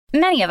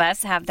Many of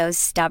us have those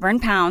stubborn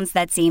pounds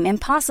that seem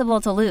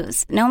impossible to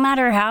lose, no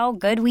matter how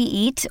good we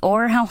eat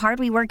or how hard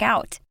we work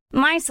out.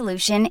 My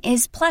solution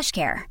is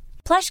PlushCare.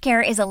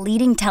 PlushCare is a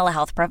leading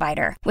telehealth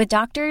provider with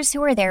doctors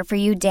who are there for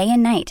you day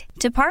and night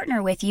to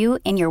partner with you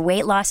in your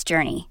weight loss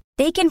journey.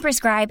 They can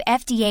prescribe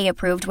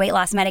FDA-approved weight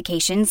loss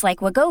medications like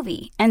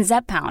Wegovy and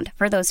Zepbound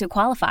for those who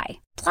qualify.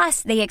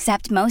 Plus, they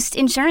accept most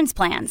insurance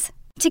plans.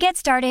 To get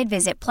started,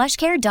 visit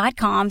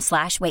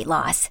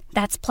plushcare.com/weightloss.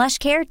 That's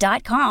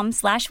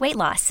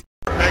plushcare.com/weightloss.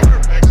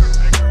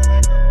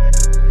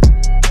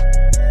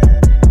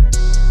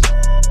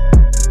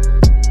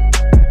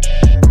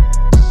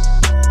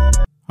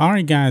 All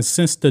right, guys,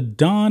 since the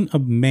dawn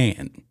of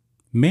man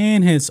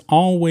has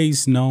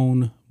always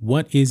known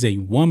what is a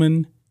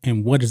woman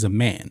and what is a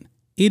man.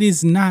 It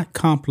is not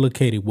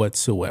complicated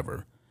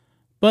whatsoever.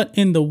 But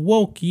in the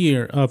woke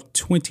year of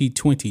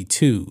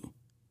 2022,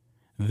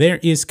 there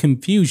is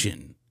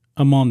confusion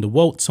among the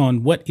wokes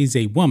on what is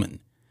a woman.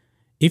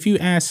 If you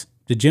ask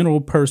the general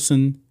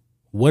person,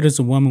 what is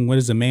a woman, what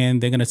is a man,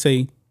 they're going to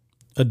say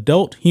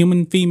adult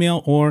human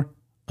female or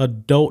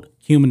adult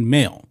human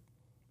male.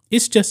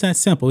 It's just that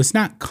simple. It's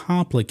not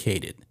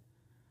complicated.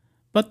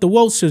 But the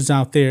wokesters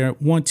out there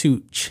want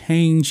to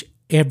change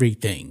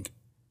everything.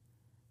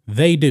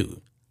 They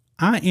do.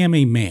 I am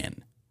a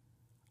man.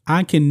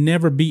 I can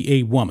never be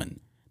a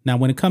woman. Now,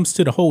 when it comes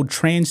to the whole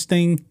trans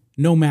thing,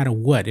 no matter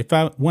what, if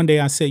one day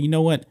I say, you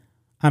know what,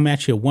 I'm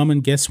actually a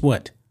woman, guess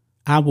what?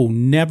 I will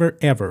never,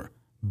 ever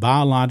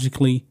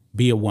biologically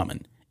be a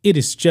woman. It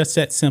is just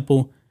that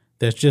simple.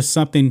 There's just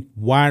something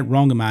wired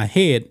wrong in my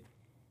head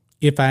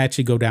if I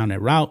actually go down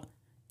that route,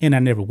 and I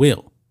never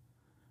will.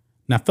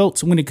 Now,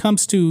 folks, when it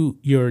comes to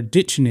your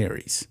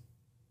dictionaries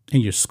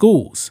and your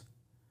schools,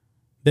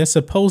 they're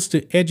supposed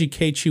to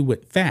educate you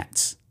with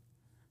facts.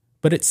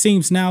 But it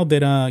seems now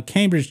that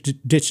Cambridge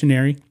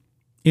Dictionary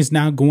is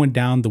now going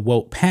down the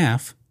woke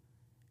path,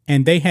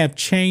 and they have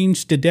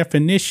changed the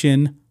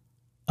definition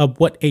of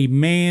what a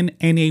man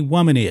and a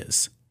woman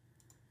is.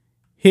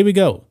 Here we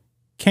go.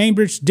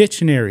 Cambridge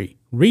Dictionary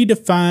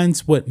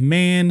redefines what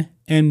man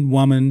and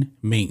woman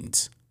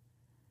means.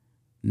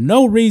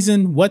 No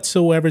reason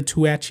whatsoever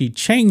to actually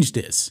change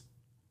this.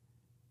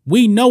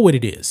 We know what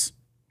it is.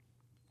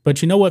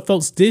 But you know what,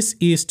 folks? This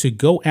is to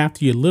go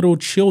after your little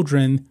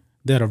children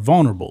that are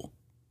vulnerable,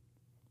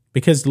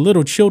 because the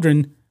little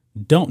children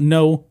don't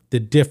know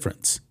the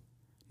difference.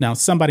 Now,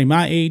 somebody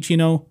my age, we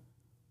know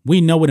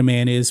what a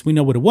man is. We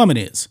know what a woman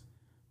is.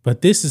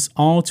 But this is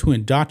all to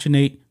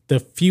indoctrinate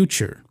the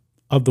future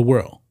of the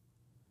world.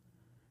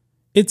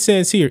 It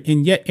says here,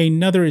 in yet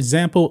another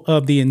example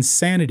of the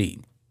insanity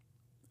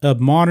of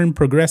modern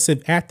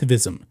progressive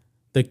activism,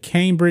 the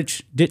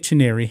Cambridge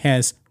Dictionary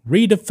has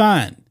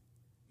redefined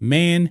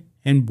man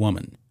and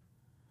woman.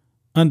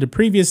 Under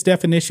previous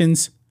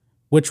definitions,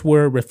 which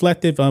were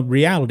reflective of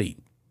reality,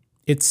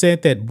 it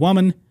said that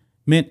woman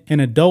meant an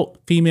adult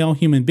female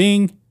human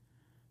being.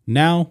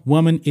 Now,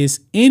 woman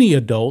is any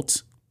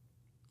adult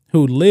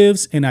who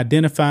lives and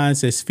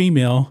identifies as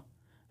female,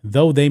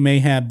 though they may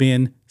have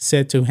been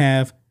said to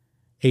have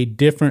a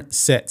different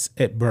sex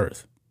at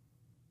birth.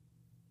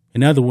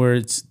 In other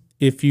words,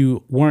 if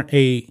you weren't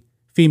a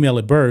female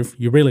at birth,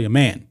 you're really a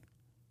man.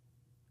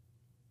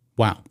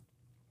 Wow.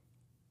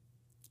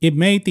 It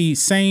made the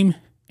same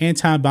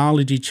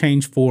anti-biology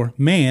change for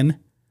man,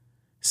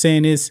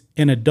 saying it's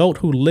an adult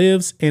who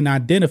lives and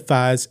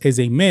identifies as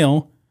a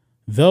male,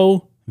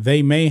 though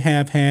they may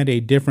have had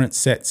a different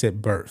sex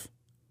at birth.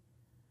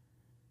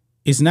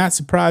 It's not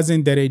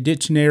surprising that a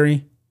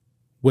dictionary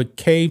would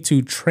cave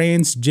to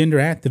transgender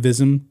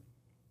activism,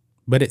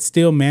 but it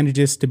still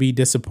manages to be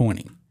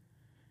disappointing.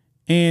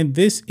 And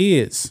this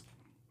is,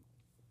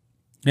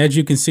 as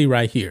you can see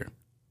right here,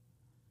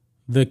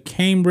 the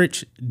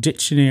Cambridge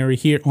Dictionary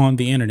here on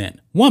the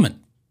internet. Woman.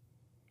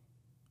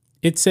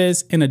 It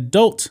says an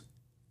adult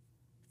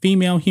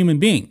female human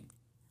being.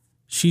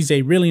 She's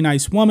a really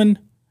nice woman.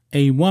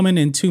 A woman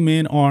and two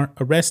men are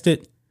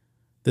arrested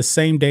the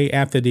same day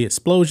after the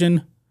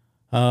explosion.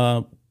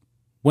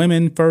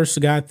 Women first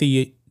got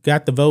the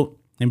vote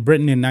in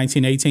Britain in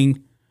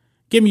 1918.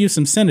 Giving you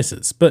some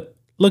sentences, but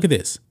look at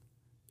this.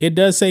 It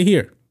does say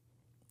here,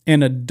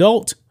 an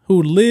adult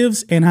who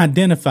lives and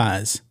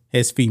identifies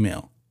as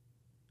female,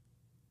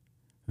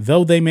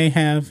 though they may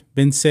have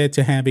been said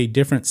to have a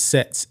different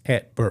sex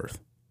at birth.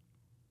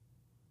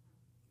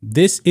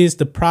 This is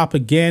the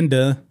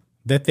propaganda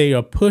that they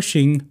are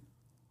pushing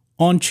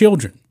on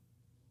children.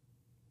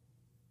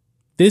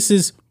 This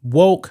is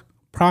woke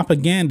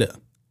propaganda.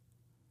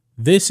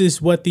 This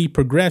is what the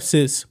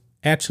progressives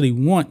actually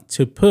want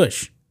to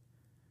push.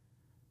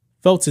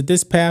 Folks, at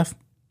this path,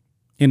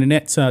 in the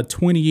next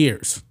 20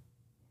 years,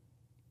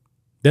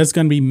 there's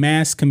going to be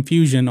mass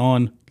confusion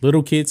on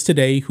little kids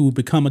today who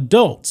become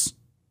adults.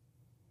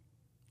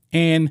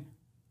 And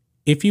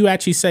if you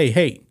actually say,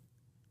 hey,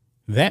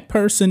 that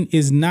person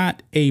is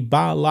not a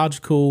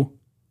biological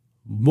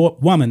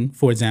woman,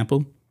 for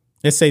example,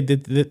 let's say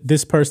that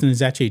this person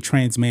is actually a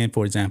trans man,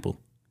 for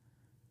example.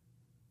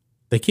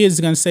 The kids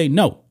are going to say,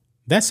 no,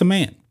 that's a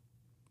man.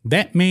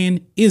 That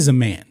man is a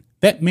man.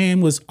 That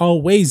man was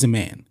always a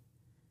man,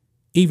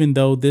 even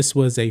though this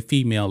was a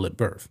female at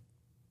birth.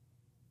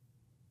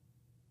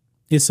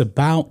 It's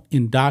about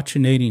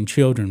indoctrinating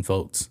children,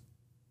 folks.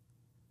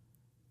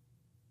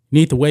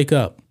 Need to wake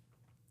up.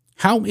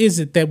 How is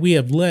it that we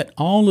have let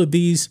all of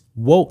these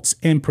wokes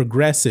and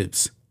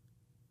progressives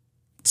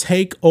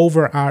take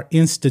over our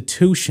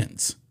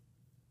institutions?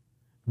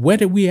 Where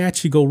did we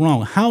actually go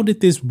wrong? How did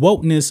this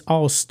wokeness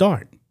all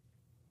start?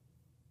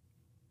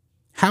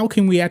 How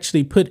can we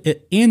actually put an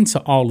end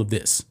to all of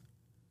this?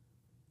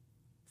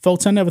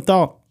 Folks, I never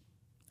thought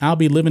I'll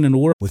be living in a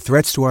world. With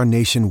threats to our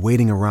nation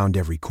waiting around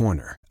every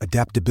corner,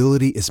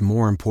 adaptability is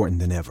more important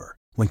than ever.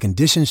 When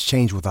conditions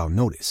change without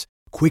notice,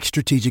 quick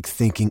strategic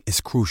thinking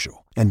is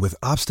crucial. And with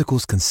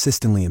obstacles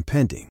consistently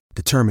impending,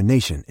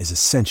 determination is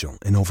essential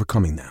in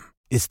overcoming them.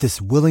 It's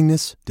this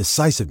willingness,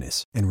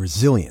 decisiveness, and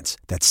resilience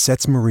that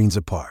sets Marines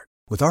apart.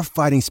 With our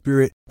fighting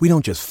spirit, we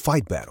don't just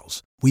fight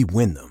battles, we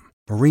win them.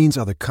 Marines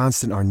are the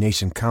constant our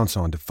nation counts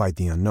on to fight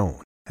the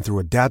unknown. And through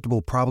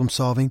adaptable problem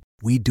solving,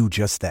 we do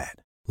just that.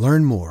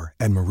 Learn more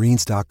at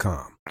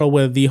Marines.com.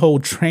 Where the whole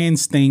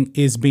trans thing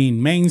is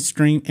being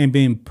mainstream and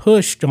being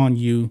pushed on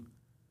you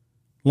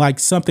like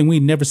something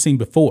we've never seen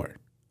before.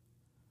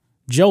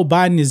 Joe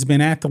Biden has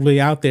been actively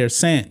out there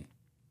saying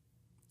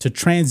to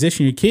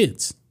transition your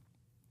kids.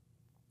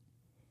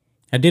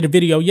 I did a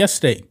video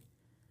yesterday.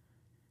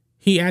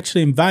 He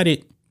actually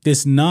invited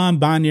this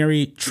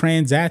non-binary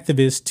trans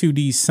activist to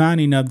the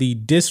signing of the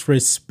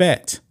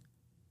Disrespect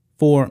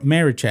for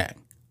Marriage Act.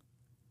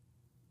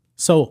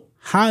 So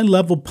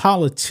high-level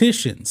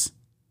politicians,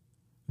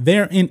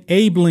 they're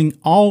enabling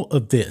all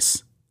of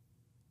this.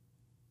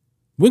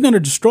 We're going to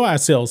destroy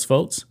ourselves,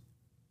 folks.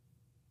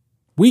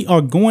 We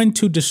are going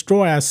to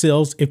destroy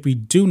ourselves if we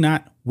do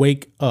not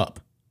wake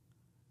up.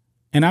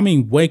 And I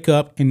mean wake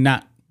up and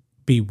not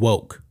be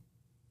woke.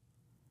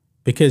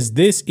 Because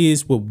this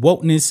is what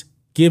wokeness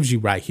gives you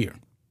right here.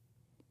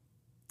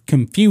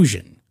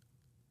 Confusion.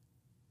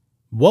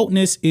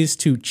 Wokeness is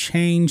to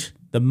change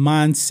the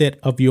mindset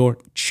of your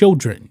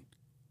children.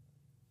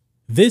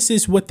 This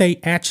is what they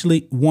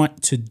actually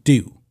want to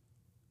do.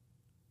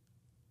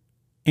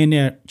 And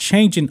they're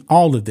changing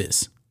all of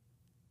this.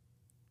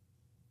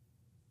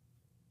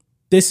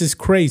 This is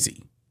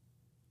crazy.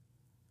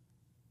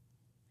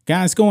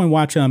 Guys, go and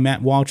watch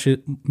Matt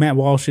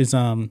Walsh's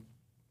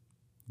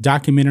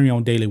documentary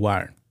on Daily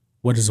Wire,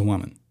 What is a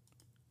Woman?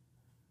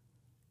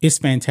 It's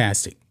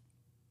fantastic.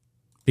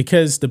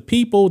 Because the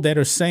people that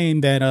are saying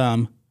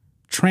that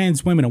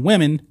trans women are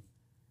women,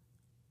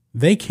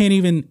 they can't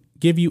even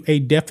give you a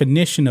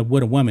definition of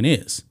what a woman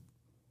is.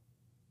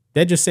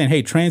 They're just saying,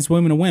 hey, trans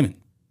women are women.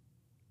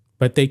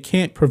 But they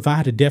can't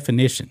provide a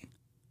definition.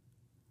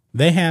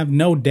 They have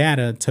no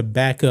data to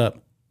back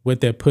up what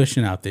they're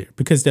pushing out there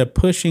because they're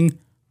pushing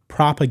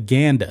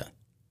propaganda.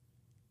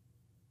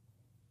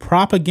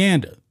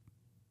 Propaganda.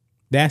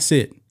 That's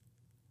it.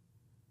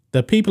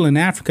 The people in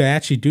Africa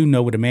actually do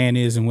know what a man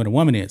is and what a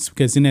woman is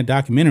because in that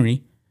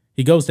documentary,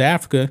 he goes to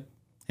Africa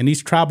and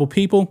these tribal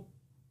people,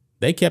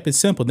 they kept it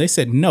simple. They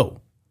said,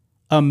 no,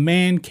 a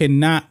man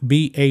cannot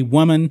be a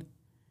woman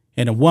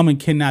and a woman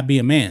cannot be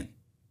a man.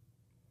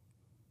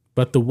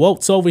 But the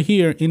wokes over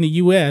here in the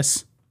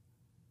U.S.,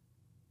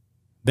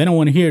 they don't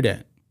want to hear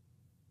that.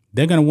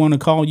 They're going to want to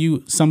call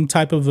you some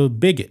type of a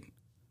bigot,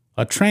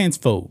 a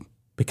transphobe,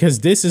 because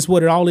this is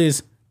what it all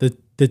is.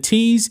 The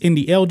T's in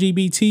the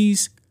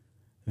LGBTs,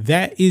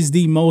 that is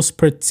the most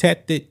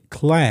protected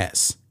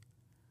class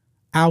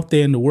out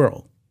there in the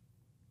world.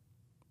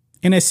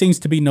 And there seems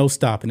to be no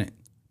stopping it.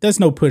 There's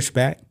no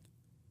pushback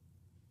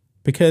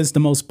because the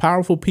most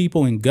powerful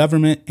people in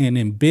government and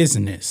in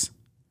business,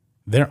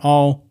 they're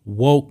all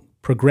woke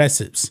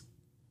progressives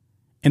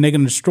and they're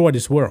going to destroy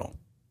this world.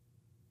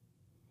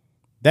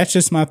 That's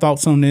just my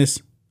thoughts on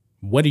this.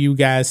 What do you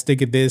guys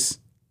think of this?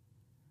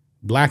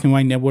 Black and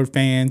White Network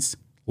fans,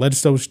 let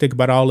us know what you think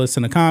about all this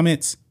in the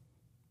comments.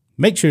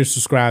 Make sure to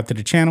subscribe to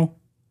the channel,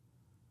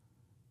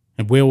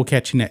 and we'll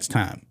catch you next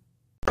time.